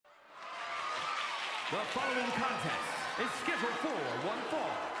The following contest is scheduled for one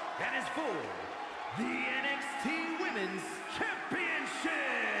fall and is for the NXT Women's Championship.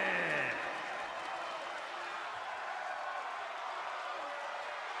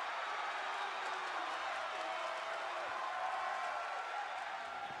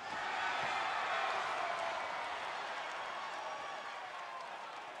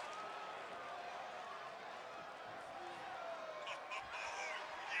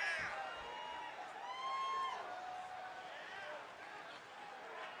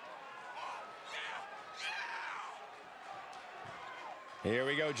 Here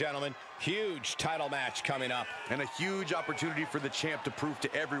we go, gentlemen. Huge title match coming up. And a huge opportunity for the champ to prove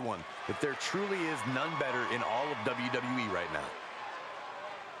to everyone that there truly is none better in all of WWE right now.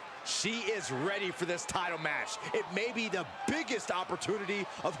 She is ready for this title match. It may be the biggest opportunity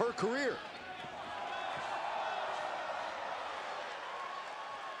of her career.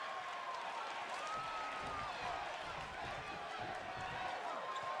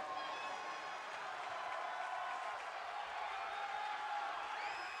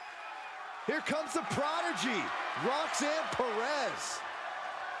 Here comes the prodigy, Roxanne Perez.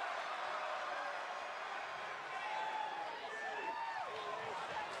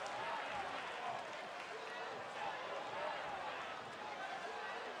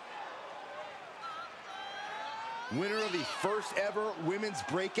 Winner of the first ever women's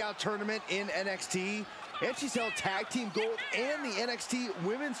breakout tournament in NXT, and she's held tag team gold and the NXT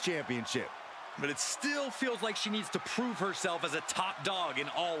Women's Championship. But it still feels like she needs to prove herself as a top dog in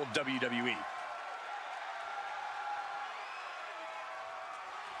all of WWE.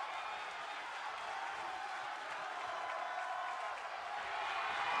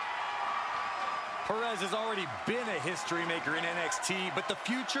 Perez has already been a history maker in NXT, but the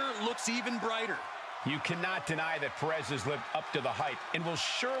future looks even brighter. You cannot deny that Perez has lived up to the hype and will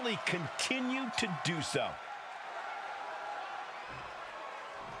surely continue to do so.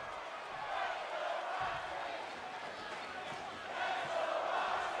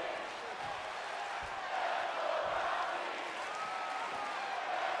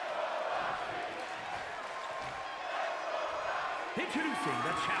 Introducing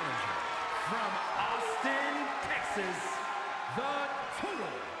the challenger from Austin, Texas, the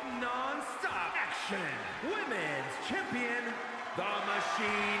Total Non-Stop Action Women's Champion, the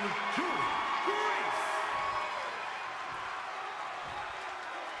Machine, Jordynne.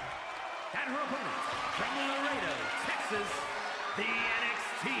 And her opponent from Laredo, Texas, the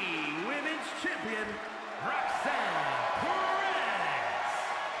NXT Women's Champion, Roxanne Perez.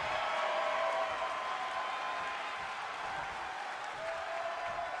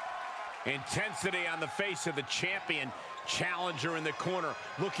 Intensity on the face of the champion. Challenger in the corner,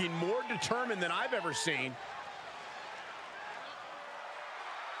 looking more determined than I've ever seen.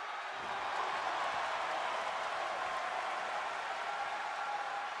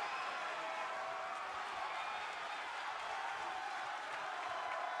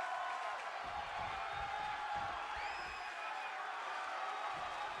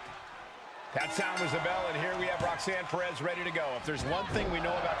 That sound was the bell, and here we have Roxanne Perez ready to go. If there's one thing we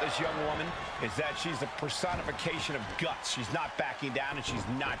know about this young woman, is that she's the personification of guts. She's not backing down, and she's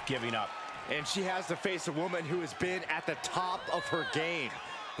not giving up. And she has to face a woman who has been at the top of her game.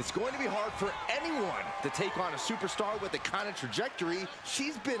 It's going to be hard for anyone to take on a superstar with the kind of trajectory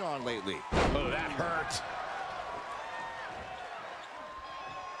she's been on lately. Oh, that hurt.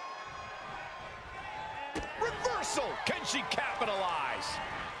 Reversal! Can she capitalize?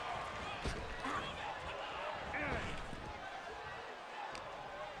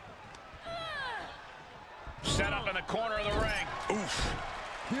 Set up in the corner of the ring. Oof.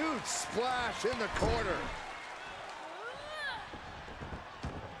 Huge splash in the corner.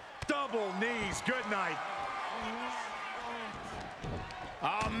 Double knees, good night.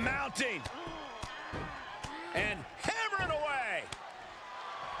 Mounting. And hammering away.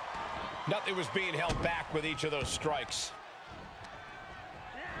 Nothing was being held back with each of those strikes.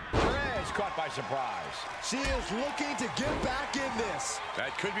 Perez caught by surprise. She is looking to get back in this.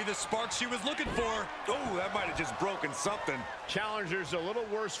 That could be the spark she was looking for. Oh, that might have just broken something. Challenger's a little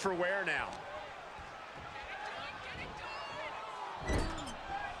worse for wear now.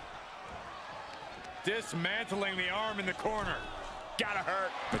 Dismantling the arm in the corner. Gotta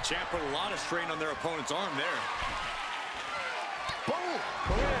hurt. The champ put a lot of strain on their opponent's arm there. Boom!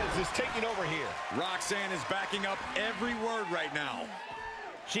 Perez is taking over here. Roxanne is backing up every word right now.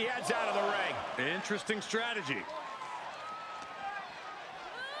 She heads out of the ring. Interesting strategy.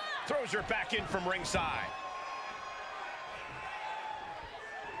 Throws her back in from ringside.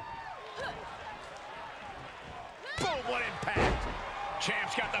 Boom, what impact.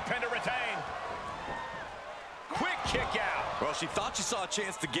 Champ's got the pin to retain. Quick kick out. Well, she thought she saw a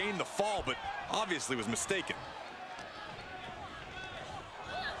chance to gain the fall, but obviously was mistaken.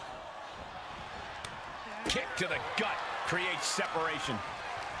 Kick to the gut creates separation.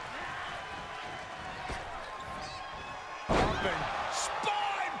 Up and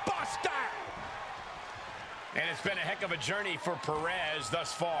spine buster. And it's been a heck of a journey for Perez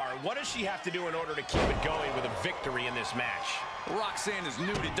thus far. What does she have to do in order to keep it going with a victory in this match? Roxanne is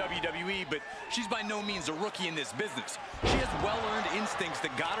new to WWE, but she's by no means a rookie in this business. She has well-earned instincts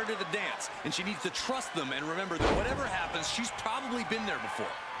that got her to the dance, and she needs to trust them and remember that whatever happens, she's probably been there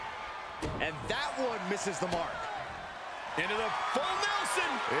before. And that one misses the mark. Into the full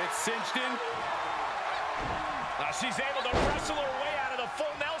Nelson. It's cinched in. She's able to wrestle her way out of the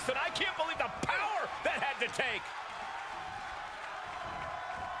full Nelson. I can't believe the power that had to take.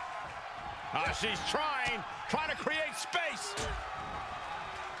 She's trying to create space.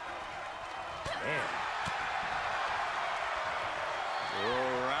 Man. Oh,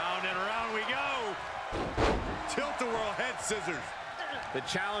 round and round we go. Tilt-a-whirl head scissors. The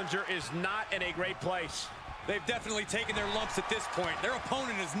challenger is not in a great place. They've definitely taken their lumps at this point. Their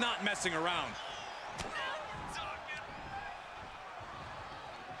opponent is not messing around.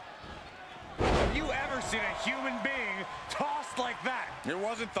 Have you ever seen a human being tossed like that? It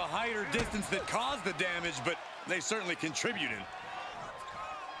wasn't the height or distance that caused the damage, but they certainly contributed.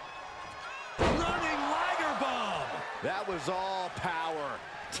 Running Liger Bomb! That was all power.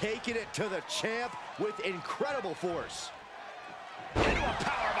 Taking it to the champ with incredible force. Into a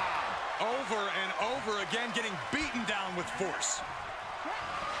powerbomb. Over and over again, getting beaten down with force.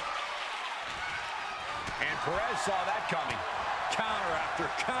 And Perez saw that coming. Counter after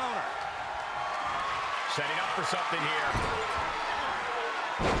counter. Setting up for something here.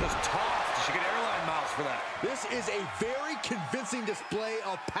 Just tossed. She get airline miles for that. This is a very convincing display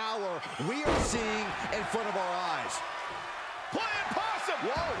of power we are seeing in front of our eyes. Flying possum!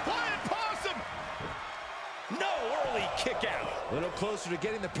 Whoa! Flying possum! No early kick out. A little closer to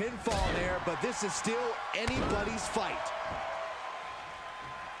getting the pinfall there, but this is still anybody's fight.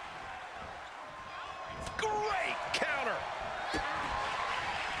 Great counter.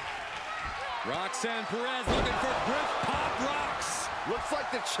 Roxanne Perez looking for Griff Pop Rocks. Looks like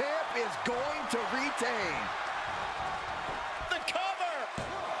the champ is going to retain. The cover.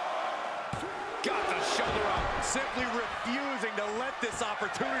 Got the shoulder up. Simply refusing to let this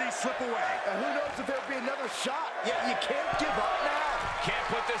opportunity slip away. And who knows if there'll be another shot. Yeah, you can't give up now. Can't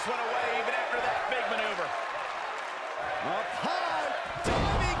put this one away even after that big maneuver. Up high,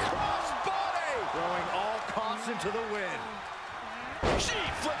 diving crossbody. Throwing all caution to the wind. She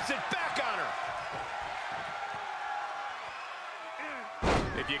flips it back on her.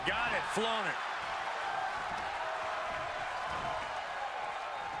 If you got it, flaunt it.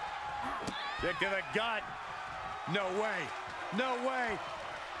 Kick to the gut. No way. No way.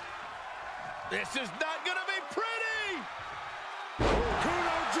 This is not gonna be pretty.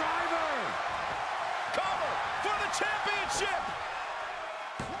 Kudo driver. Cover for the championship.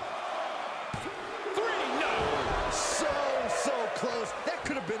 3, no. So close. That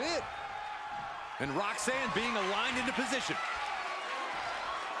could have been it. And Roxanne being aligned into position.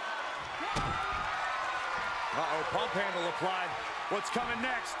 Uh-oh, pump handle applied. What's coming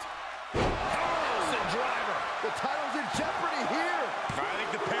next? Nelson driver. The title's in jeopardy here. I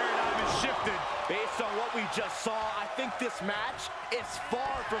think the paradigm has shifted. Based on what we just saw, I think this match is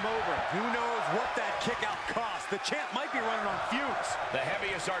far from over. Who knows what that kick out cost? The champ might be running on fumes. The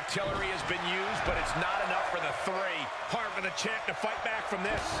heaviest artillery has been used, but it's not enough for the 3. Hard for the champ to fight back from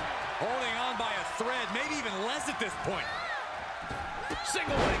this. Holding on by a thread, maybe even less at this point.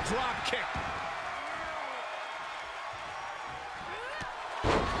 Single leg drop kick.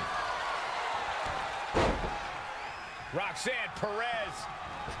 Roxanne Perez.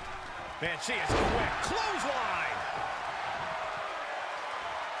 Man, she is quick. Clothesline.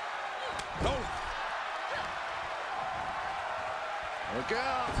 Oh. Look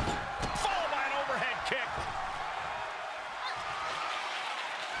out. Followed by an overhead kick.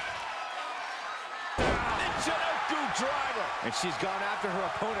 Michinoku driver. And she's gone after her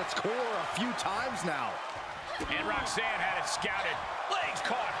opponent's core a few times now. And Roxanne had it scouted. Legs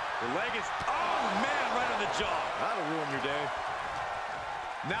caught. The leg is, oh man, right on the jaw. That'll ruin your day.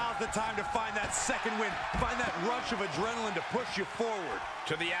 Now's the time to find that second win. Find that rush of adrenaline to push you forward.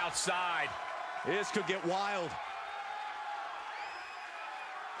 To the outside. This could get wild.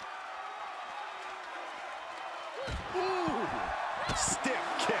 Ooh, stiff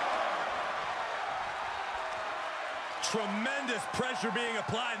kick. Tremendous pressure being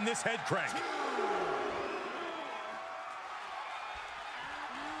applied in this head crank.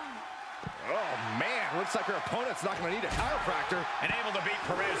 Man, looks like her opponent's not going to need a chiropractor. And able to beat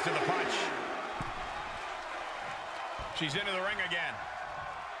Perez to the punch. She's into the ring again.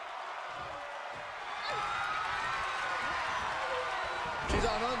 She's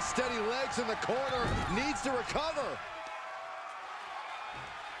on unsteady legs in the corner. Needs to recover.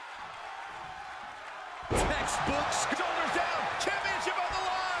 Textbook. Shoulders down. Championship on the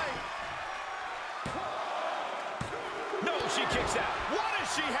line. No, she kicks out. What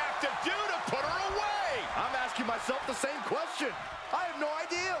does she have to do to put her away? I'm asking myself the same question. I have no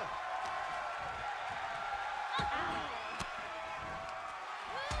idea.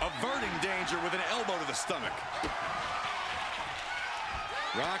 Averting danger with an elbow to the stomach.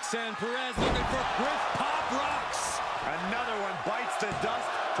 Roxanne Perez looking for Griff Pop Rocks. Another one bites the dust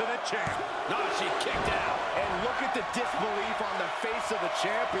to the champ. No, she kicked out. And look at the disbelief on the face of the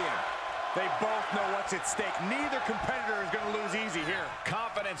champion. They both know what's at stake. Neither competitor is going to lose easy here.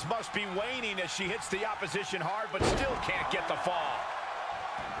 Confidence must be waning as she hits the opposition hard, but still can't get the fall.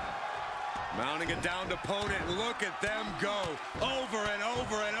 Mounting a downed opponent. Look at them go. Over and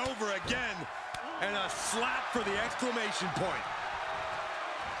over and over again. And a slap for the exclamation point.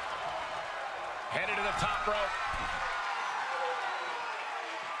 Headed to the top rope.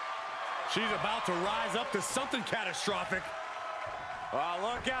 She's about to rise up to something catastrophic. Oh,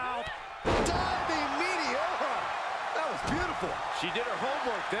 look out. Diving Meteora. That was beautiful. She did her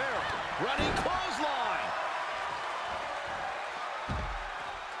homework there. Running clothesline.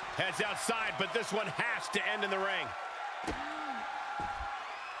 Heads outside, but this one has to end in the ring.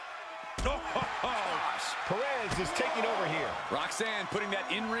 Perez is taking over here. Roxanne putting that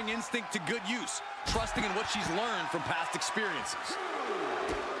in-ring instinct to good use, trusting in what she's learned from past experiences.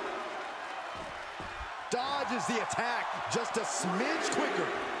 Dodges the attack just a smidge quicker.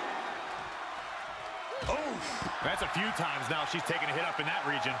 Oh, that's a few times now she's taken a hit up in that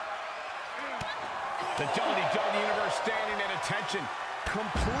region. The WWE Universe standing at attention,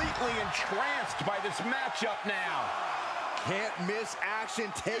 completely entranced by this matchup now. Can't miss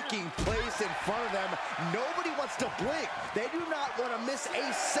action taking place in front of them. Nobody wants to blink. They do not want to miss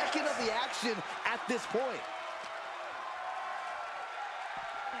a second of the action at this point.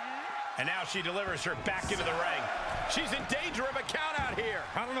 And now she delivers her back into the ring. She's in danger of a count out here.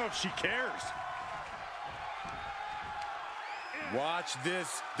 I don't know if she cares. Watch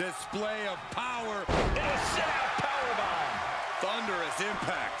this display of power. And a sit-out powerbomb. Thunderous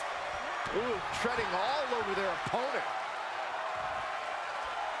impact. Ooh, treading all over their opponent.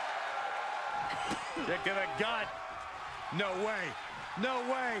 Kick to the gut. No way. No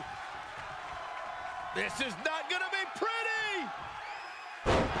way. This is not going to be pretty.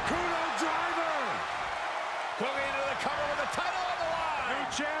 Kudo driver. Going into the cover with the title on the line. New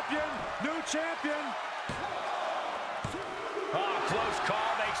champion. New champion. Oh, close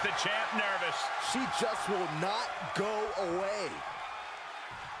call makes the champ nervous. She just will not go away.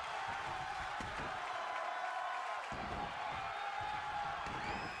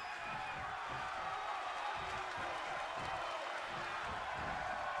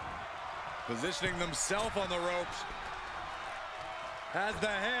 Positioning themselves on the ropes. Has the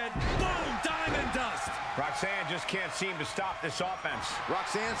head. Boom! Diamond dust. Roxanne just can't seem to stop this offense.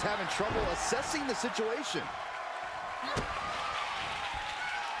 Roxanne's having trouble assessing the situation.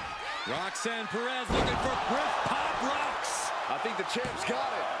 Roxanne Perez looking for Griff Pop Rocks. I think the champ's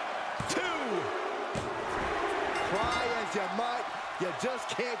got it. 2. Try as you might, you just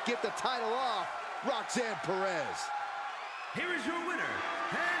can't get the title off. Roxanne Perez. Here is your winner,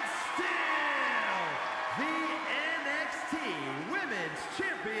 and still the NXT Women's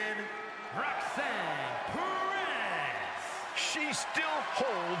Champion, Roxanne Perez. She still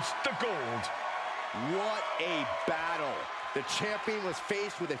holds the gold. What a battle. The champion was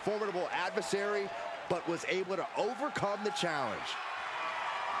faced with a formidable adversary, but was able to overcome the challenge.